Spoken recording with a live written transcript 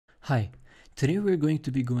Hi, today we're going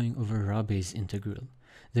to be going over Raabe's integral.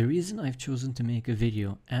 The reason I've chosen to make a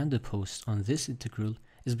video and a post on this integral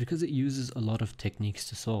is because it uses a lot of techniques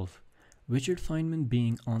to solve. Richard Feynman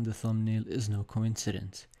being on the thumbnail is no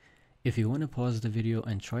coincidence. If you want to pause the video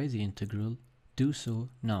and try the integral, do so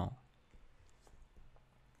now.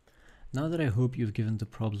 Now that I hope you've given the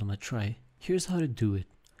problem a try, here's how to do it.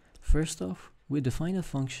 First off, we define a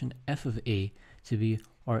function f of a to be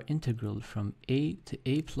our integral from a to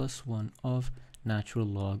a plus 1 of natural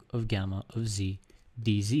log of gamma of z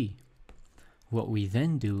dz. What we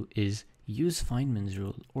then do is use Feynman's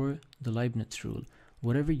rule or the Leibniz rule,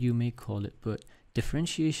 whatever you may call it, but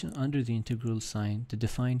differentiation under the integral sign to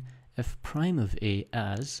define f prime of a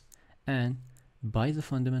as, and by the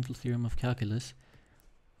fundamental theorem of calculus,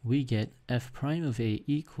 we get f prime of a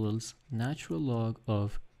equals natural log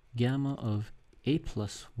of gamma of a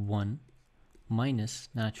plus 1 minus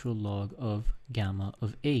natural log of gamma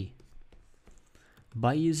of a.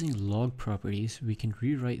 By using log properties, we can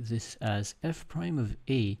rewrite this as f prime of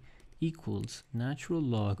a equals natural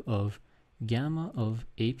log of gamma of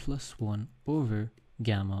a plus 1 over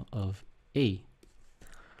gamma of a.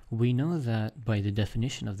 We know that by the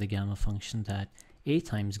definition of the gamma function that a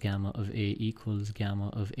times gamma of a equals gamma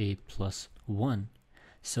of a plus 1.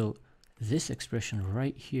 So this expression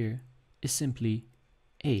right here is simply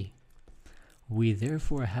a. We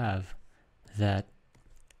therefore have that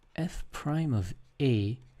f prime of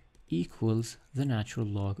a equals the natural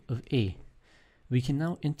log of a. We can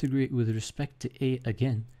now integrate with respect to a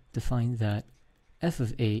again to find that f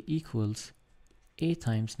of a equals a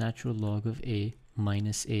times natural log of a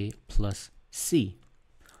minus a plus c.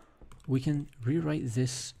 We can rewrite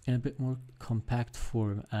this in a bit more compact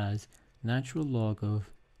form as natural log of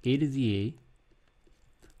a to the a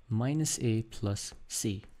minus a plus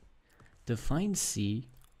c. To find c,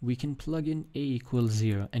 we can plug in a equals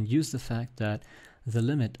 0 and use the fact that the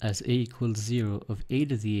limit as a equals 0 of a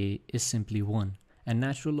to the a is simply 1, and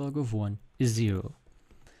natural log of 1 is 0.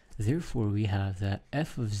 Therefore, we have that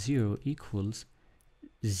f of 0 equals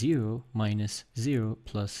 0 minus 0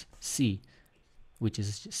 plus c, which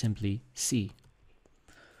is simply c.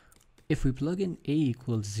 If we plug in a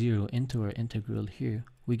equals 0 into our integral here,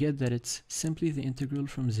 we get that it's simply the integral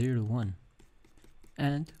from 0 to 1.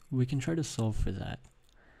 And we can try to solve for that.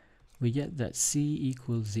 We get that c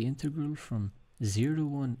equals the integral from 0 to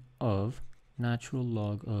 1 of natural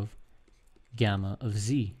log of gamma of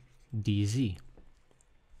z dz.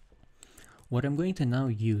 What I'm going to now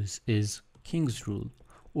use is King's rule,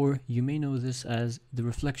 or you may know this as the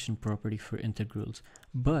reflection property for integrals,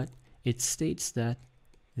 but it states that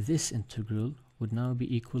this integral would now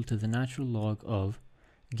be equal to the natural log of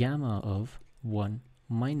gamma of 1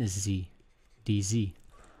 minus z dz.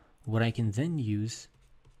 What I can then use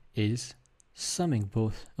is summing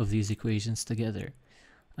both of these equations together.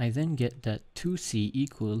 I then get that 2c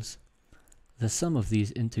equals the sum of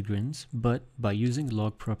these integrands, but by using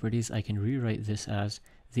log properties I can rewrite this as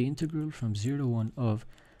the integral from 0 to 1 of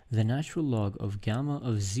the natural log of gamma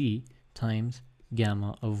of z times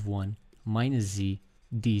gamma of 1 minus z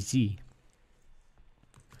dz.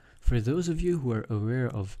 For those of you who are aware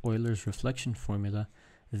of Euler's reflection formula,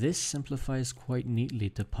 this simplifies quite neatly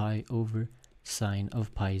to pi over sine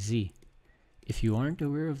of pi z. If you aren't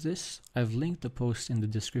aware of this, I've linked a post in the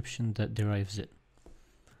description that derives it.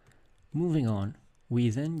 Moving on, we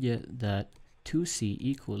then get that 2c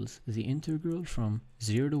equals the integral from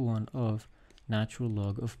 0 to 1 of natural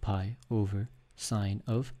log of pi over sine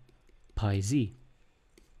of pi z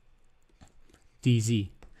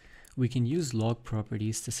dz. We can use log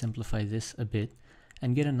properties to simplify this a bit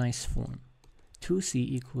and get a nice form. 2c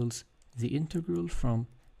equals the integral from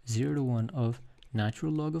 0 to 1 of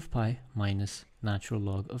natural log of pi minus natural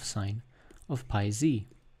log of sine of pi z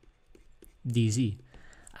dz.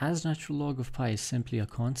 As natural log of pi is simply a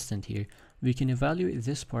constant here, we can evaluate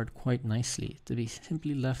this part quite nicely to be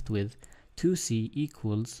simply left with 2c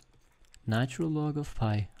equals natural log of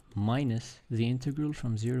pi minus the integral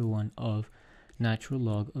from 0 to 1 of natural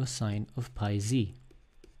log of sine of pi z.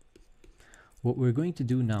 What we're going to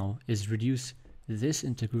do now is reduce this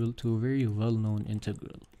integral to a very well-known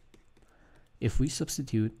integral. If we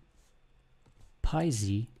substitute pi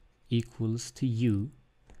z equals to u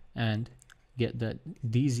and get that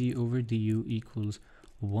dz over du equals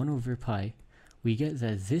 1 over pi, we get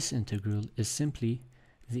that this integral is simply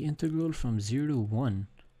the integral from 0 to 1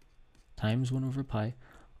 times 1 over pi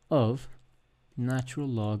of natural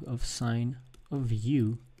log of sine of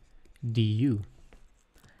u du.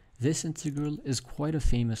 This integral is quite a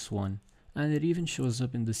famous one, and it even shows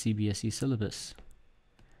up in the CBSE syllabus.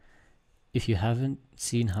 If you haven't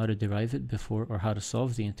seen how to derive it before or how to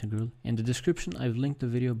solve the integral, in the description I've linked a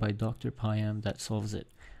video by Dr. Payam that solves it.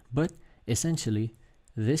 But essentially,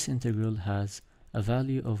 this integral has a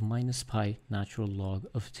value of minus pi natural log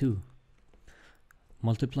of 2.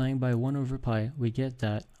 Multiplying by 1 over pi, we get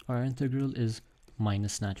that our integral is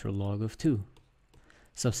minus natural log of 2.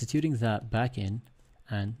 Substituting that back in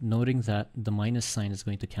and noting that the minus sign is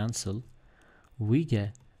going to cancel, we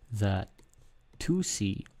get that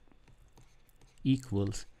 2c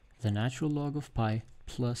equals the natural log of pi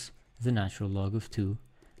plus the natural log of 2,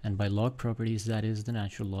 and by log properties that is the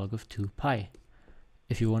natural log of 2 pi.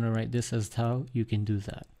 If you want to write this as tau, you can do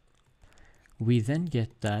that. We then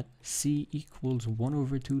get that c equals 1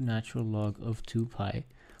 over 2 natural log of 2 pi,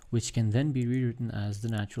 which can then be rewritten as the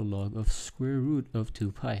natural log of square root of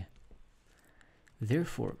 2 pi.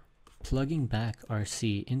 Therefore, plugging back our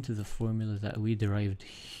c into the formula that we derived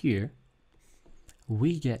here,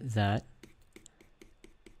 we get that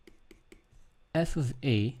f of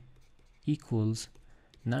a equals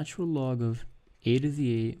natural log of a to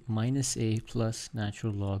the a minus a plus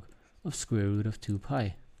natural log of square root of 2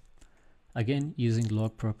 pi. Again, using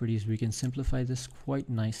log properties, we can simplify this quite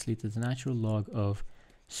nicely to the natural log of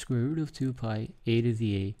square root of 2 pi a to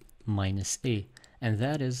the a minus a, and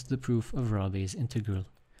that is the proof of Raabe's integral.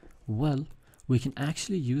 Well, we can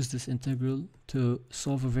actually use this integral to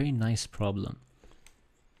solve a very nice problem.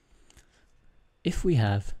 If we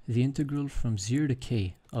have the integral from 0 to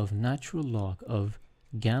k of natural log of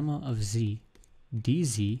gamma of z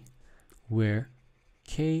dz, where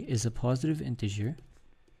k is a positive integer,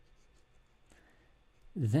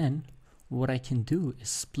 then what I can do is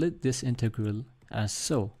split this integral as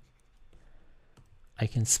so. I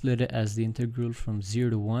can split it as the integral from 0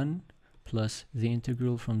 to 1 plus the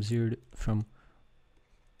integral from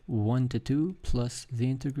 1 to 2 plus the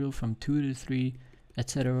integral from 2 to 3,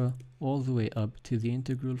 etc., all the way up to the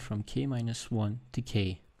integral from k minus 1 to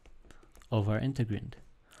k of our integrand.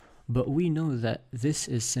 But we know that this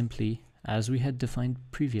is simply, as we had defined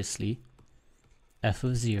previously, f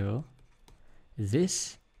of 0,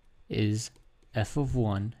 this is f of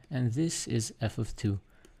 1, and this is f of 2.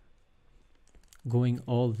 Going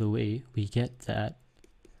all the way, we get that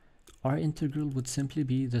our integral would simply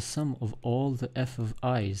be the sum of all the f of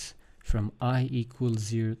i's from I equals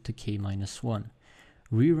 0 to k minus 1.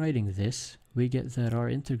 Rewriting this, we get that our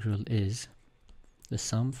integral is the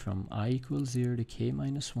sum from I equals 0 to k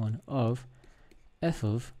minus 1 of f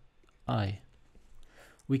of I.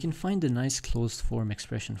 We can find a nice closed form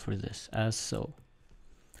expression for this as so.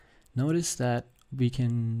 Notice that we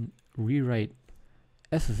can rewrite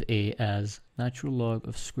f of a as natural log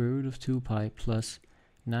of square root of 2 pi plus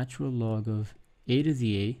natural log of a to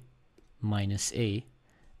the a minus a,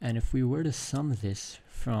 and if we were to sum this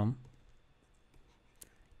from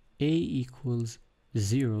a equals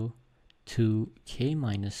 0 to k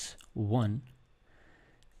minus 1,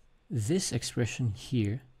 this expression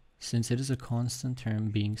here, since it is a constant term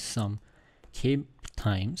being sum k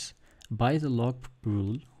times, by the log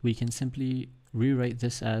rule, we can simply rewrite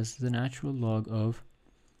this as the natural log of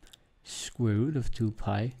square root of 2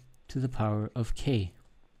 pi to the power of k.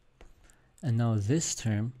 And now this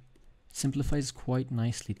term simplifies quite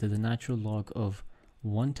nicely to the natural log of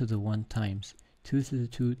 1 to the 1 times 2 to the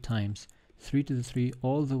 2 times 3 to the 3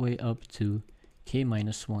 all the way up to k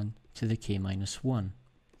minus 1 to the k minus 1.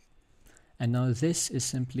 And now this is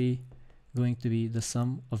simply going to be the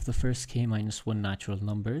sum of the first k minus 1 natural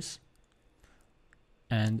numbers,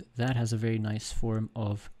 and that has a very nice form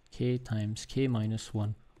of k times k minus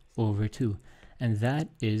 1 over 2, and that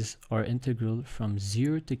is our integral from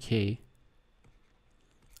 0 to k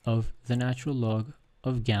of the natural log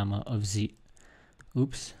of gamma of z.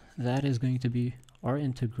 That is going to be our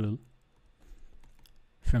integral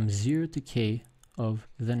from 0 to k of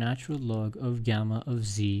the natural log of gamma of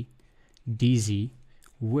z dz,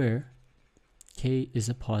 where k is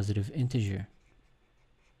a positive integer.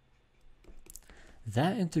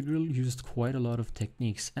 That integral used quite a lot of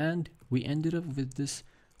techniques, and we ended up with this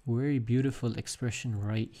very beautiful expression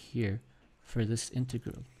right here for this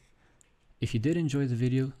integral. If you did enjoy the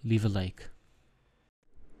video, leave a like.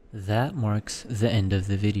 That marks the end of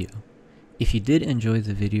the video. If you did enjoy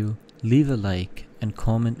the video, leave a like and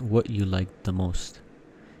comment what you liked the most.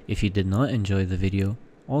 If you did not enjoy the video,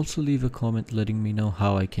 also leave a comment letting me know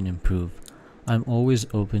how I can improve. I'm always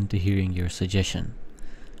open to hearing your suggestion.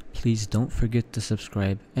 Please don't forget to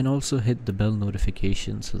subscribe and also hit the bell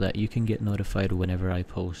notification so that you can get notified whenever I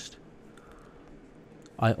post.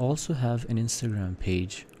 I also have an Instagram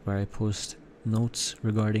page where I post notes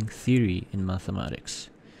regarding theory in mathematics.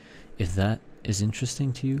 If that is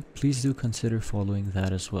interesting to you, please do consider following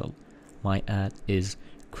that as well. my @ is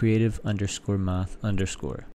creative_math_.